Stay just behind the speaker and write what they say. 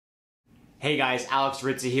Hey guys, Alex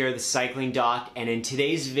Ritza here, the Cycling Doc, and in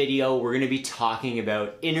today's video we're going to be talking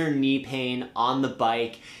about inner knee pain on the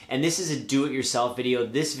bike. And this is a do-it-yourself video.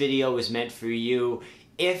 This video is meant for you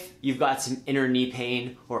if you've got some inner knee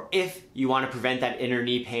pain, or if you want to prevent that inner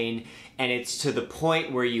knee pain and it's to the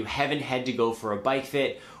point where you haven't had to go for a bike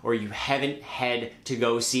fit or you haven't had to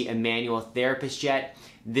go see a manual therapist yet.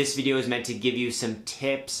 This video is meant to give you some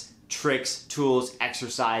tips, tricks, tools,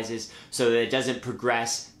 exercises so that it doesn't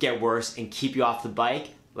progress, get worse, and keep you off the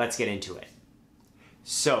bike. Let's get into it.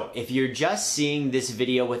 So if you're just seeing this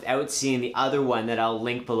video without seeing the other one that I'll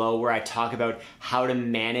link below where I talk about how to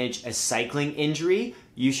manage a cycling injury,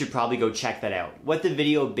 you should probably go check that out. What the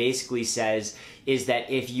video basically says is that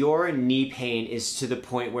if your knee pain is to the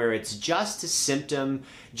point where it's just a symptom,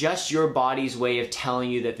 just your body's way of telling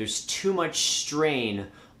you that there's too much strain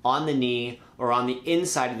on the knee or on the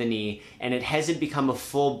inside of the knee, and it hasn't become a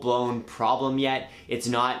full-blown problem yet, it's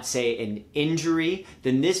not, say, an injury,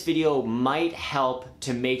 then this video might help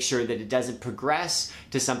to make sure that it doesn't progress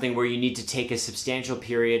to something where you need to take a substantial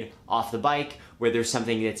period off the bike, where there's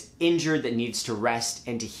something that's injured that needs to rest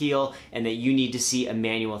and to heal, and that you need to see a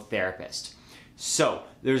manual therapist. So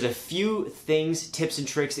there's a few things, tips and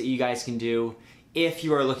tricks that you guys can do if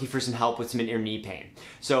you are looking for some help with some inner knee pain.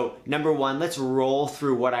 So number one, let's roll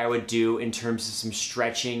through what I would do in terms of some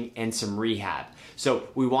stretching and some rehab. So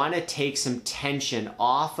we want to take some tension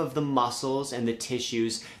off of the muscles and the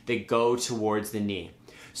tissues that go towards the knee.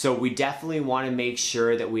 So we definitely want to make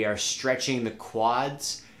sure that we are stretching the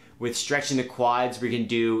quads. With stretching the quads, we can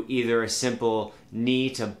do either a simple knee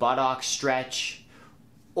to buttock stretch,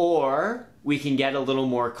 or we can get a little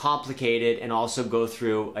more complicated and also go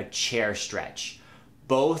through a chair stretch.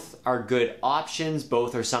 Both are good options.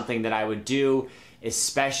 Both are something that I would do,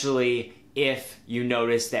 especially if you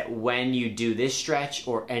notice that when you do this stretch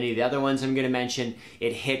or any of the other ones I'm going to mention,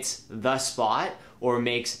 it hits the spot or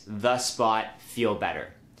makes the spot feel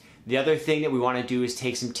better. The other thing that we want to do is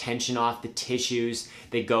take some tension off the tissues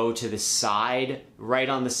that go to the side, right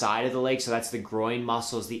on the side of the leg. So that's the groin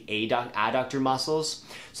muscles, the adductor muscles.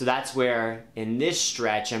 So that's where in this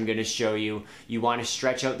stretch I'm going to show you, you want to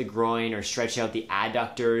stretch out the groin or stretch out the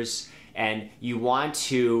adductors, and you want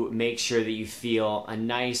to make sure that you feel a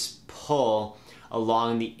nice pull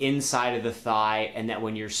along the inside of the thigh, and that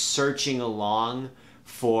when you're searching along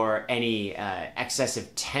for any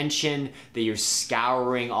excessive tension, that you're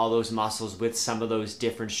scouring all those muscles with some of those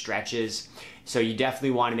different stretches. So you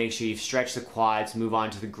definitely want to make sure you've stretched the quads, move on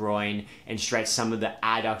to the groin, and stretch some of the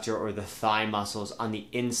adductor or the thigh muscles on the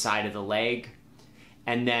inside of the leg.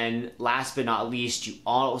 And then last but not least, you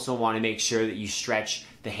also want to make sure that you stretch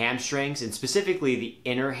the hamstrings, and specifically the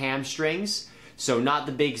inner hamstrings. So not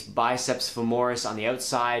the big biceps femoris on the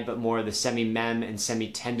outside, but more the semi-mem and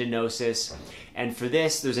semi-tendinosus. And for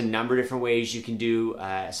this, there's a number of different ways you can do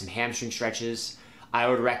some hamstring stretches. I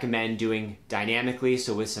would recommend doing dynamically,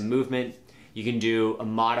 so with some movement. You can do a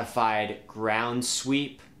modified ground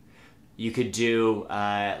sweep. You could do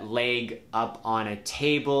leg up on a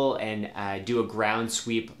table and do a ground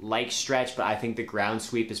sweep like stretch, but I think the ground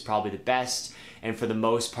sweep is probably the best. And for the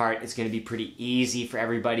most part, it's going to be pretty easy for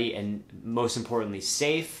everybody, and most importantly,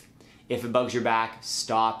 safe. If it bugs your back,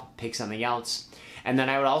 stop, pick something else. And then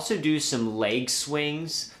I would also do some leg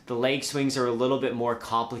swings. The leg swings are a little bit more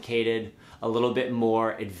complicated, a little bit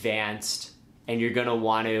more advanced, and you're going to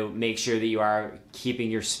want to make sure that you are keeping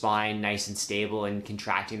your spine nice and stable and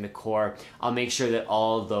contracting the core. I'll make sure that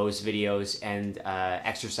all of those videos and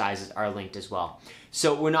exercises are linked as well.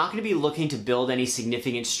 So we're not going to be looking to build any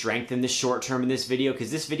significant strength in the short term in this video, because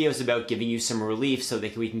this video is about giving you some relief so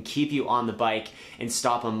that we can keep you on the bike and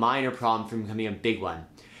stop a minor problem from becoming a big one.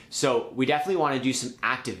 So we definitely want to do some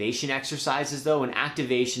activation exercises though, and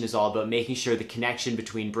activation is all about making sure the connection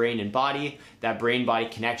between brain and body, that brain-body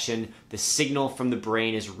connection, the signal from the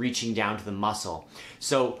brain is reaching down to the muscle.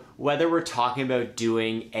 So whether we're talking about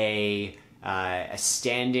doing a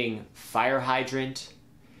standing fire hydrant,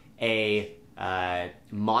 a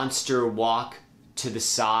monster walk to the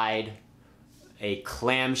side, a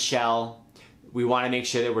clamshell, we want to make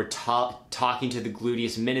sure that we're talking to the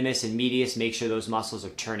gluteus minimus and medius, make sure those muscles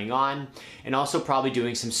are turning on, and also probably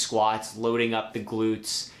doing some squats, loading up the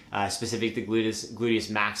glutes, specific the gluteus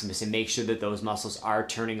maximus, and make sure that those muscles are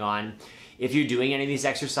turning on. If you're doing any of these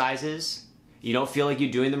exercises, you don't feel like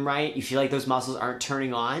you're doing them right, you feel like those muscles aren't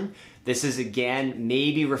turning on, this is again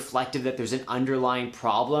maybe reflective that there's an underlying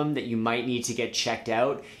problem that you might need to get checked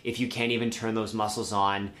out if you can't even turn those muscles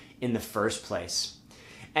on in the first place.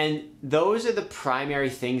 And those are the primary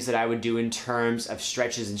things that I would do in terms of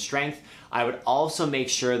stretches and strength. I would also make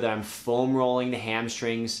sure that I'm foam rolling the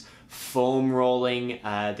hamstrings, foam rolling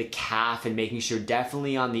the calf and making sure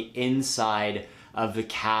definitely on the inside of the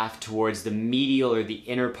calf towards the medial or the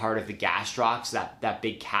inner part of the gastroc, that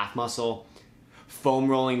big calf muscle, foam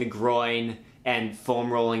rolling the groin, and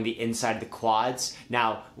foam rolling the inside of the quads.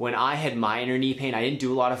 Now, when I had my inner knee pain, I didn't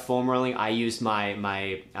do a lot of foam rolling. I used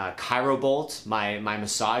my Chirobolt, my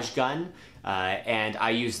massage gun, and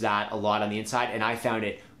I used that a lot on the inside, and I found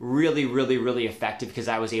it really effective because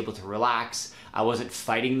I was able to relax. I wasn't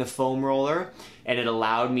fighting the foam roller, and it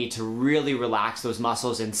allowed me to really relax those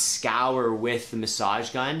muscles and scour with the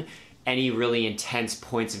massage gun any really intense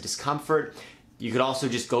points of discomfort. You could also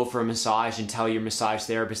just go for a massage and tell your massage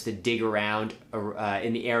therapist to dig around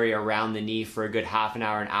in the area around the knee for a good half an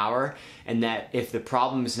hour, and that if the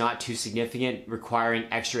problem is not too significant, requiring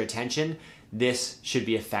extra attention, this should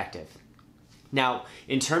be effective. Now,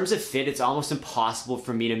 in terms of fit, it's almost impossible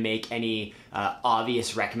for me to make any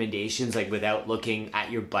obvious recommendations like without looking at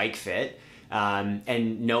your bike fit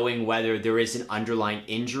and knowing whether there is an underlying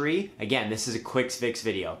injury. Again, this is a quick fix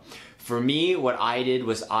video. For me, what I did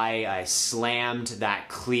was I slammed that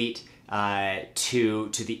cleat to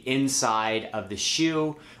the inside of the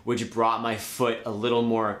shoe, which brought my foot a little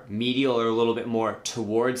more medial or a little bit more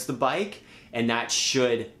towards the bike, and that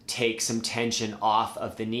should take some tension off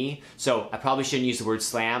of the knee. So I probably shouldn't use the word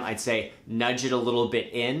slam. I'd say nudge it a little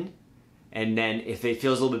bit in, and then if it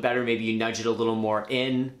feels a little bit better, maybe you nudge it a little more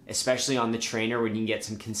in, especially on the trainer when you can get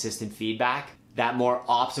some consistent feedback. That more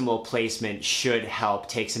optimal placement should help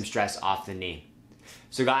take some stress off the knee.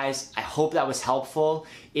 So guys, I hope that was helpful.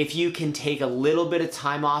 If you can take a little bit of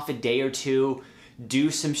time off, a day or two, do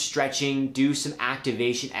some stretching, do some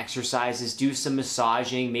activation exercises, do some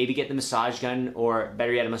massaging, maybe get the massage gun or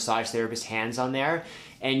better yet a massage therapist hands on there,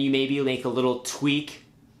 and you maybe make a little tweak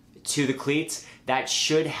to the cleats. That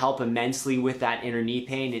should help immensely with that inner knee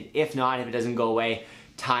pain, and if not, if it doesn't go away,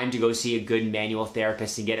 time to go see a good manual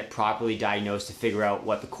therapist and get it properly diagnosed to figure out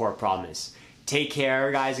what the core problem is. Take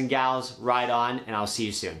care, guys and gals, ride on, and I'll see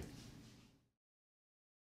you soon.